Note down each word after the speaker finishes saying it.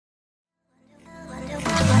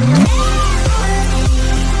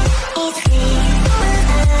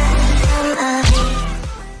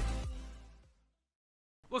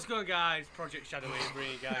going, guys? ProjectShadoh here,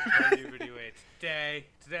 bringing you guys a brand new video here today.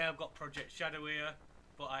 Today I've got ProjectShadoh here,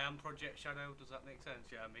 but I am ProjectShadow. Does that make sense?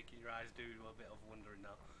 Yeah, I'm making your eyes do a bit of wondering now.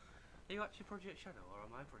 Are you actually ProjectShadow, or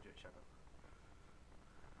am I ProjectShadow?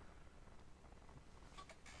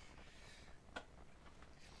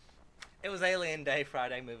 It was Alien Day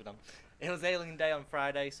Friday, moving on. It was Alien Day on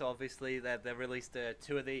Friday, so obviously they released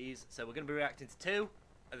two of these, so we're going to be reacting to two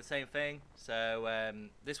of the same thing. So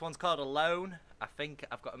this one's called Alone. I think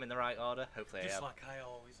I've got them in the right order. Hopefully Just I have. like I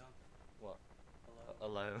always am. What?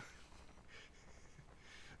 Alone.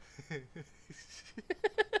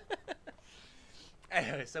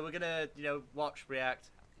 Anyway, so we're gonna, watch, react.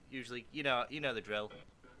 Usually, you know the drill.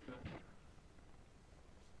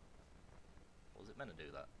 Was it meant to do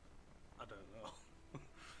that? I don't know.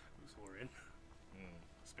 Who's worrying?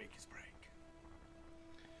 Speakers break.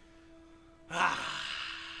 Ah,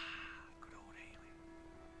 good old Alien.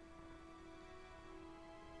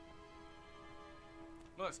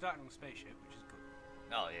 Well, it's starting on a spaceship, which is good.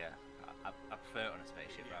 Oh yeah, I prefer it on a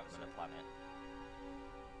spaceship rather than a planet.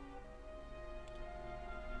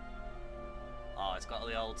 Oh, it's got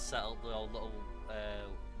the old little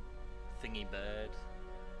thingy bird.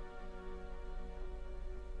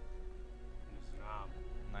 There's an arm.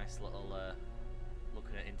 Nice little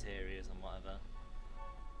looking at interiors and whatever.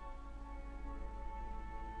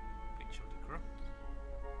 Picture of the crew.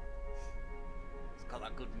 It's got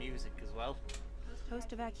that good music as well.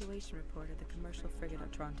 Post-evacuation report of the commercial frigate of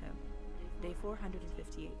Toronto. Day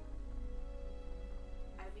 458.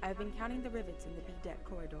 I've been counting the rivets in the B-deck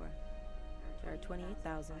corridor. There are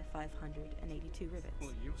 28,582 rivets.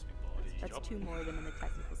 Well, you must be bored of your That's job. 2 more than in the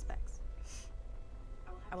technical specs.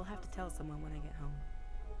 I will have to tell someone when I get home.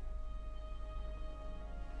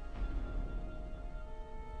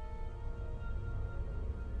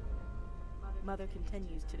 Mother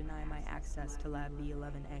continues to deny my access to Lab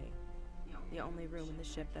B11A, the only room in the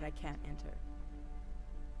ship that I can't enter.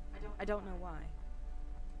 I don't know why.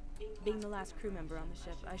 Being the last crew member on the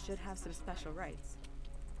ship, I should have some special rights.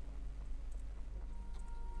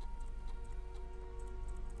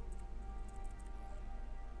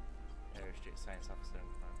 Science officer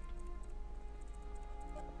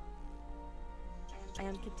in I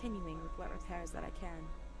am continuing with what repairs that I can,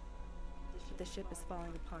 but the ship is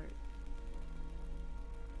falling apart.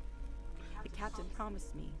 The captain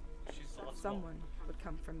promised me that someone would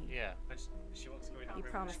come for me. Yeah. She wants to go in that He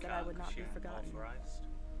room, promised she that I can't would not 'cause be she ain't forgotten. authorized.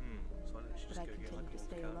 So why don't she But just I go get continue like to all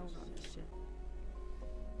stay the alone cars? on this ship.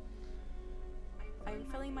 I am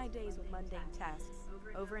filling my days with mundane tasks,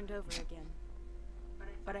 over and over again.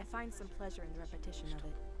 But I find some pleasure in the repetition of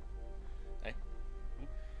it. Hey?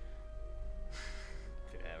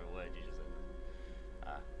 Yeah, a word you just said.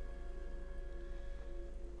 Ah.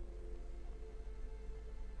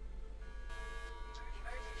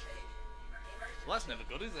 Well, that's never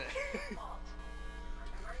good, is it? Oh,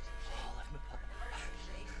 let me pop.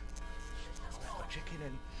 I'll let my chicken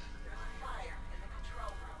in.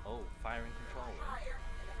 Oh, fire in control room.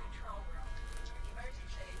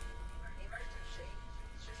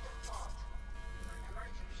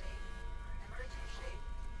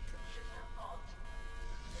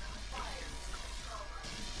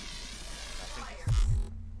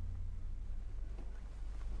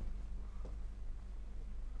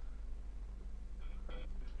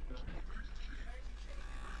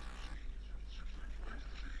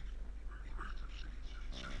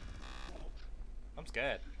 I'm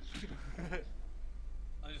scared.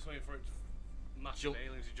 I'm just waiting for it to massive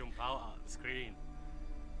alien to jump out at the screen.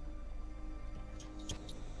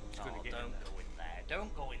 Oh, don't go in there.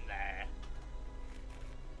 Don't go in there.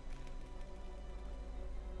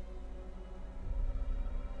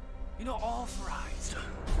 You're not authorized.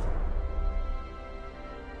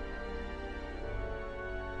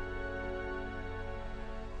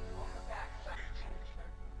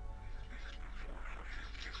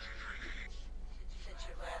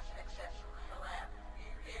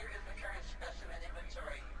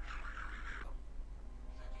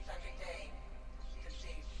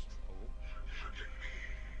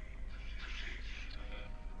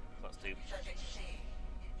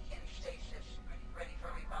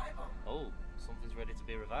 Oh, something's ready to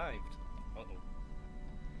be revived. Uh-oh.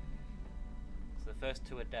 So the first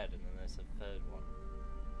 2 are dead, and then there's a 3rd one.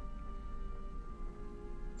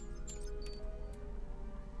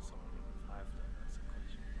 Someone revived them, that's a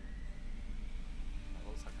question. That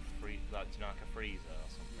looks like like a freezer or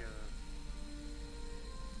something. Yeah.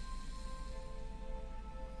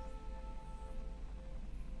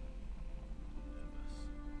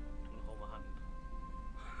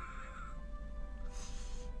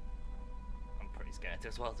 Scared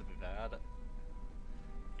as well, to be fair.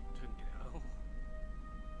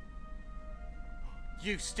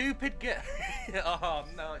 You stupid girl! Oh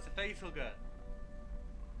no, it's a fatal gun.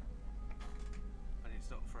 And it's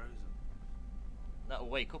not frozen. That'll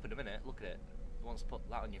wake up in a minute. Look at it. It wants to put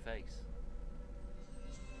that on your face.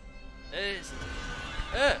 It's.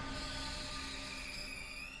 Are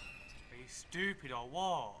you stupid or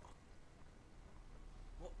what?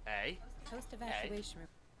 What? Hey. Post evacuation.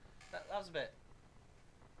 That was a bit.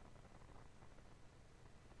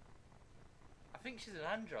 I think she's an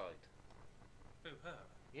android. Who, her?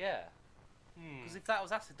 Yeah. Because if that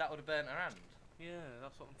was acid, that would have burnt her hand. Yeah,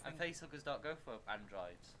 that's what I'm And thinking. facehuggers don't go for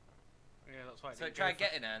androids. Yeah, that's why. So it tried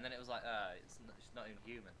getting her, and then it was like, she's not even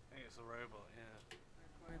human. I think it's a robot, yeah.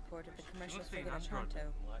 Reported the It commercial must be for an the android. Toronto.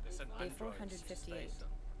 Like they sent Day androids to 458. space,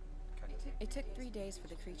 kind of thing. It took 3 days for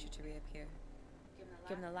the creature to reappear.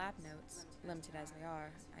 Given the lab notes, limited as they are,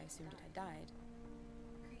 I assumed it had died.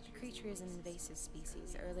 The creature is an invasive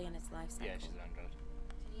species, early in its life cycle. Yeah, she's an android.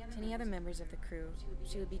 To any other members of the crew,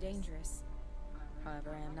 she would be dangerous. However,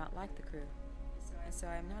 I am not like the crew, and so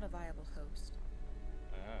I am not a viable host.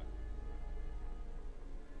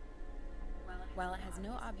 While it has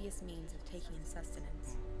no obvious means of taking in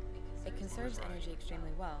sustenance, it conserves energy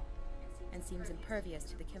extremely well, and seems impervious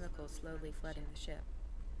to the chemicals slowly flooding the ship.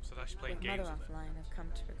 So that's playing With games Mother with it. offline, I've come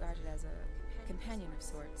to regard it as a companion of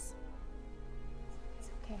sorts. It's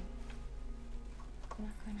okay. I'm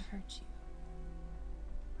not going to hurt you.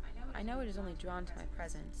 I know it is only drawn to my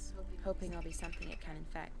presence, hoping I'll be something it can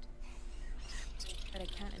infect. But I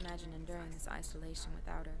can't imagine enduring this isolation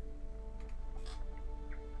without her.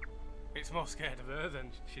 It's more scared of her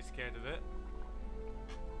than she's scared of it.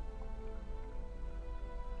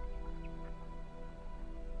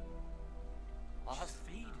 Oh, She's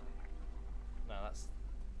feeding it. No, I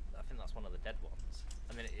think that's one of the dead ones.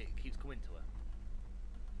 And then it keeps coming to her.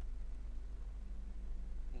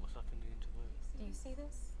 What's happening to her? Do you see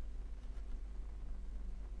this?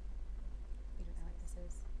 You don't know what this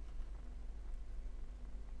is.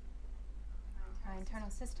 My internal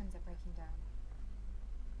systems are breaking down.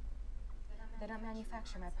 They don't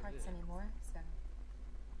manufacture my parts anymore, so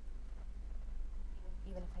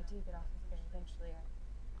even if I do get off of here eventually,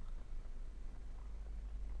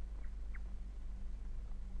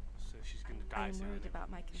 So she's gonna die I'm soon. worried about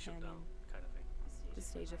my Shut companion. down, kind of thing. The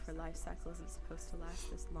stage of her life cycle isn't supposed to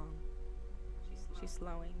last this long. She's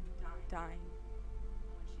slowing, dying,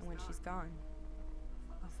 and when she's gone,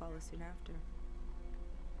 I'll follow soon after.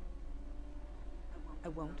 I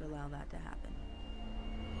won't allow that to happen.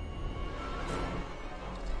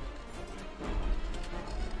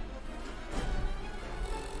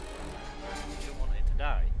 You don't want it to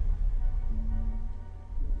die.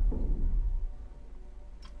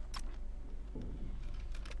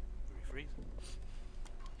 Refreeze.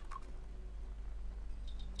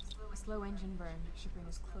 A slow engine burn should bring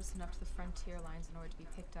us close enough to the frontier lines in order to be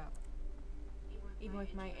picked up. Even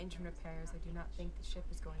with my engine repairs, I do not think the ship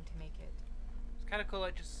is going to make it. It's kind of cool.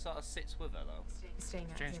 It just sort of sits with her though. Staying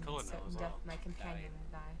out Changed here colour means now certain as death well. my companion Dying.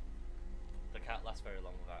 will die. They can't last very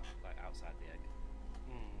long without, like, outside the egg.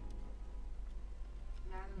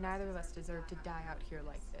 Neither of us deserve to die out here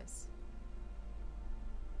like this.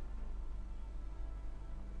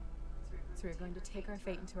 So we're going to take our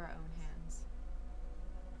fate into our own hands.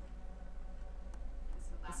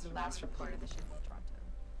 This is the last report of the ship in Toronto.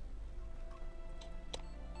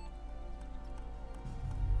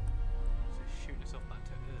 So she's shooting herself back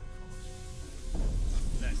to Earth.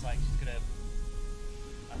 No, it's like she's gonna.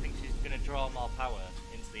 I think she's gonna draw more power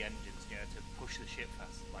into the engines, you know, to push the ship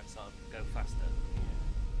fast, like sort of go faster.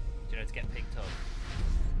 You know, to get picked up.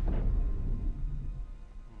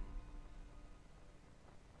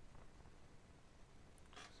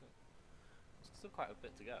 So, there's still quite a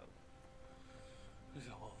bit to go. I don't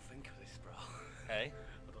know what to think of this, bro. Hey? I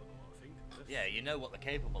don't know what to think of this. Yeah, you know what they're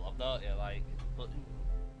capable of, don't you? Like, but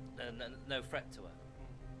no threat to her.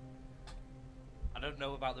 I don't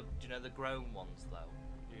know about the, do you know, the grown ones though?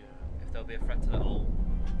 Yeah. If there'll be a threat to the old.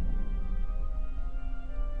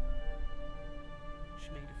 She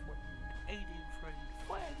made a friend. Alien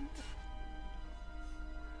friend.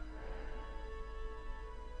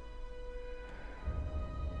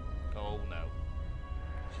 Oh no.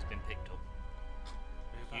 She's been picked up.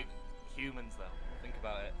 Who's that? Humans though. Think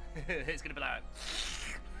about it. It's gonna be like.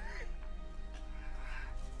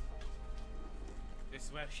 This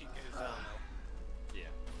is where she goes down now. Yeah.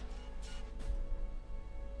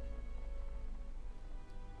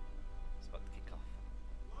 It's about to kick off.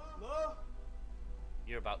 Hello?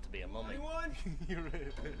 You're about to be a mummy. Anyone? You're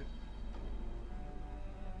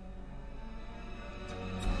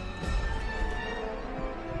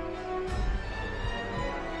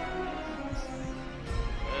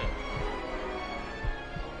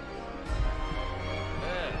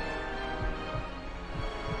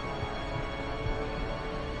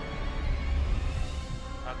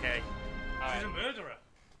She's a murderer.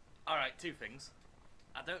 Alright, two things.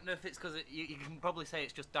 I don't know if it's because you can probably say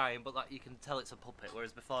it's just dying, but like you can tell it's a puppet,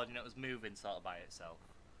 whereas before, you know, it was moving sort of by itself.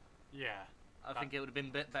 Yeah. I think it would have been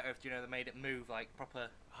a bit better if, you know, they made it move like proper.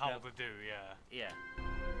 How you know, to do, yeah. Yeah.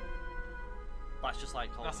 That's just like.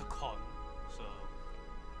 That's a con, so.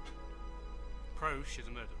 Pro, she's a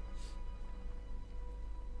murderer.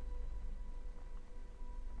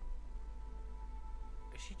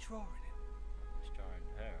 Is she drawing him? She's drawing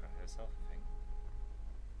herself, I think.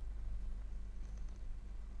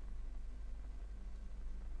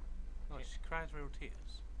 No, she cries real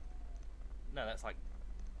tears. No, that's like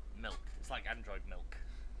milk. It's like android milk.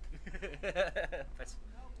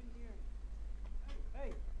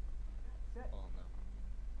 Hey! Oh no.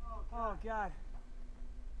 Oh god.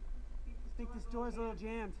 I think this door's a little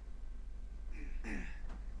jammed. To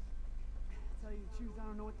tell you the truth, I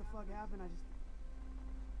don't know what the fuck happened.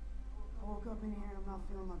 I woke up in here and I'm not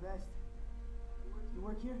feeling my best. You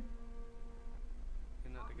work here?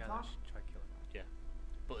 You're not the guy that should try killing her. Yeah.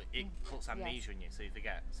 But it puts amnesia in you, so you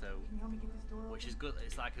forget. So, Can you help me get this door open? which is good.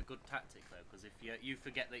 It's like a good tactic though, because if you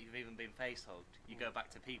forget that you've even been face hugged, you go back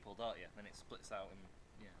to people, don't you? Then it splits out and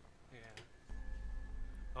yeah. Yeah.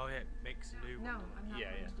 Oh yeah, it makes a new No, one. I'm not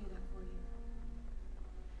Yeah, going yeah. to do that for you.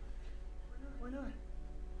 Why not?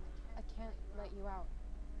 I can't let you out.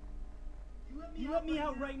 You let me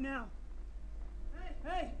out right now.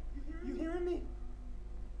 Hey! You hearing me?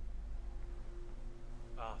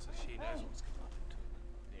 Ah, so she knows what's going to happen to her.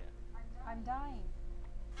 Yeah. I'm dying.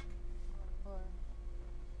 Or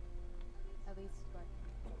at least what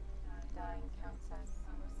dying counts as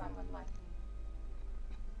for someone like me.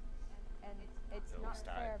 And it's No, not it's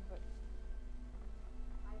dying. fair, but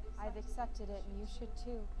I've accepted it and you should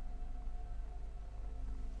too.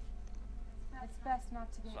 It's best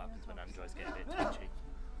not to get That's what happens your when hopes androids get a bit touchy.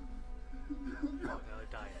 Oh,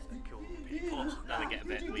 they're dying and kill people. Then they get a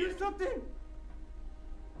bit Did you weird. do something?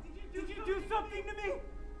 Did you do something to me?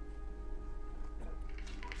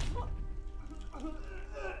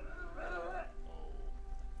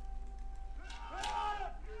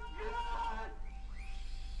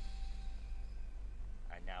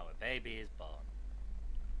 And now a baby is born.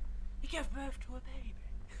 He gave birth to a baby.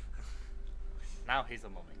 Now he's a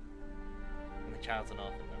mummy. And the child's an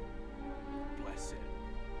orphan now. Bless it.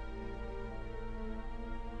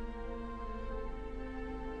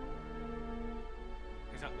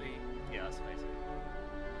 Is that the Yeah, that's amazing.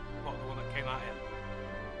 what, the one that came out here?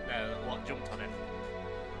 No, what jumped on him?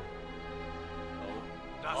 Oh,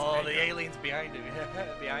 That's oh, an the angel. alien's behind him.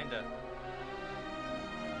 Behind her.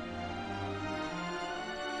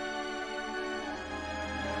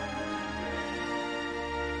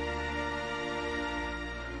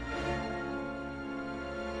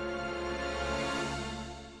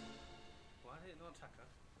 Why did it not attack her?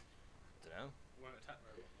 Dunno. Won't attack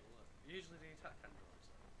robot though, will it? Usually they attack androids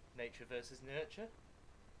though. Nature versus nurture.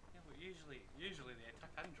 Yeah, but usually they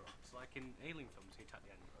attack androids. Like in Alien films, they attack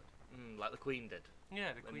the android. Like the Queen did.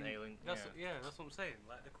 Yeah, the When Queen. Alien- That's yeah. that's what I'm saying.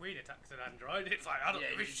 Like the Queen attacks an android, it's like I don't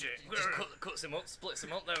give a shit. Just cuts him up, splits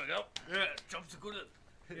him up. There we go. Yeah, jobs are good at.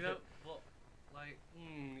 You know, but like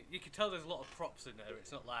you can tell there's a lot of props in there.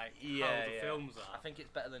 It's not like how the films are. I think it's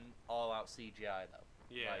better than all-out CGI though.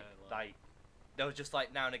 Yeah, Like there was just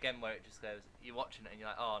like now and again where it just goes, you're watching it and you're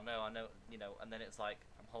like, oh no, I know, you know, and then it's like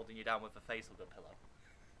I'm holding you down with a face with a pillow.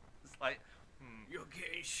 It's like, You're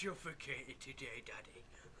getting suffocated today, Daddy.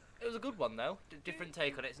 it was a good one though. Different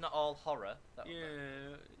take on it. It's not all horror. That was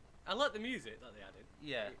Yeah, I like the music that they added.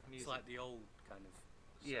 Yeah, It's music. like the old kind of.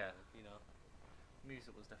 Yeah. You know.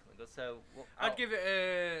 Music was definitely good. So I'd give it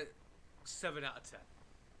a 7 out of 10.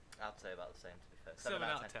 I'd say about the same to be fair. 7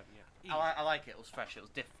 out of 10. Yeah. I like it. It was fresh. It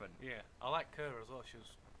was different. Yeah, I like her as well. She was.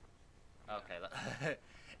 Okay.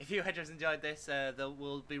 If you hedgehogs enjoyed this,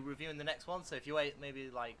 we'll be reviewing the next one. So if you wait maybe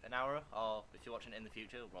like an hour, or if you're watching it in the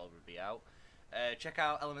future, it'll probably be out. Check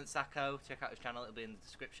out ElementSaco. Check out his channel. It'll be in the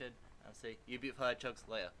description. I'll see you beautiful hedgehogs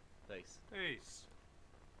later. Peace. Peace.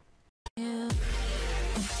 Yeah.